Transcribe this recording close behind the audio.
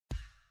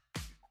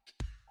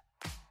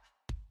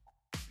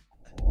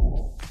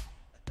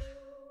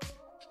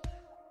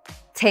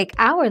Take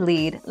our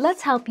lead,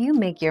 let's help you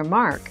make your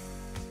mark.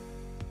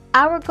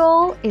 Our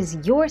goal is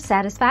your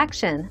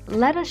satisfaction.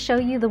 Let us show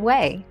you the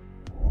way.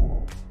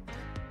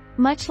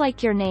 Much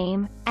like your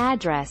name,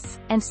 address,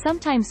 and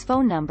sometimes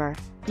phone number,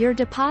 your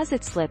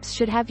deposit slips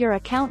should have your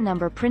account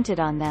number printed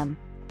on them.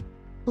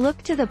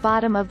 Look to the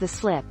bottom of the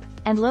slip,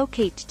 and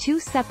locate two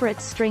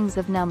separate strings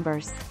of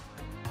numbers.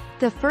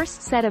 The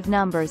first set of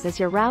numbers is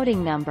your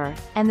routing number,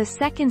 and the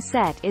second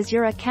set is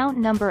your account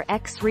number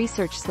x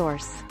research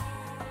source.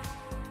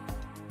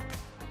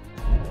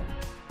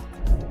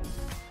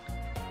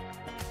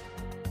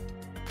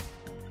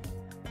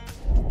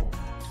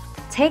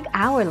 Take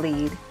our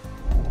lead.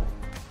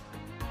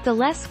 The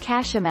less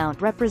cash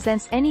amount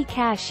represents any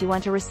cash you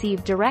want to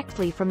receive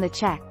directly from the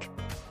check.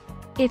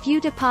 If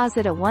you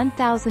deposit a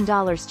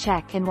 $1,000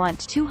 check and want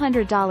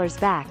 $200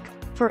 back,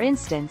 for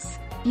instance,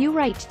 you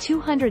write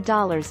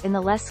 $200 in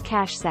the less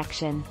cash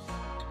section.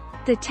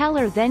 The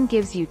teller then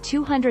gives you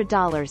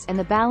 $200 and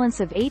the balance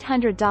of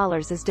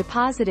 $800 is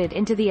deposited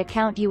into the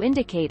account you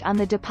indicate on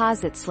the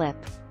deposit slip.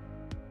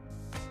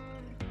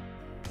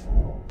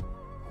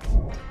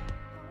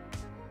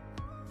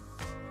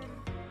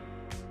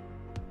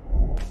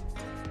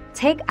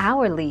 Take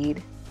our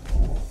lead.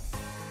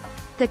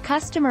 The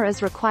customer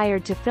is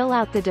required to fill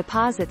out the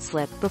deposit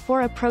slip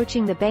before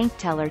approaching the bank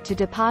teller to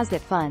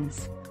deposit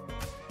funds.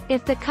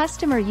 If the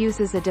customer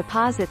uses a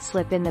deposit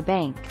slip in the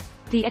bank,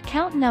 the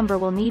account number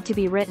will need to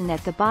be written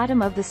at the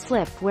bottom of the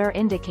slip where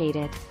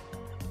indicated.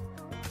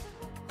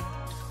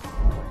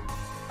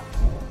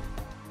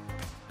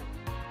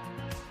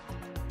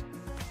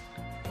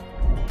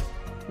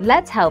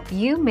 Let's help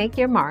you make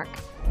your mark.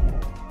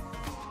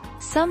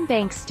 Some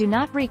banks do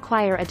not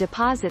require a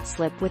deposit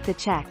slip with the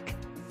check.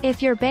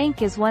 If your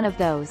bank is one of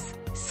those,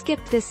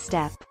 skip this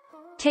step.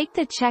 Take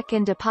the check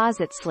and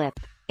deposit slip,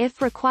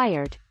 if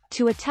required,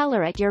 to a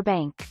teller at your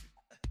bank.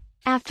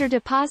 After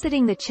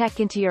depositing the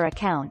check into your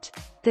account,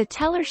 the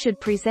teller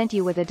should present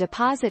you with a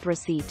deposit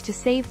receipt to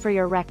save for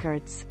your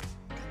records.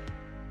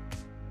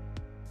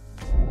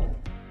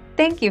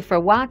 Thank you for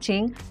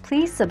watching.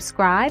 Please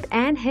subscribe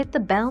and hit the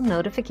bell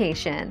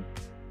notification.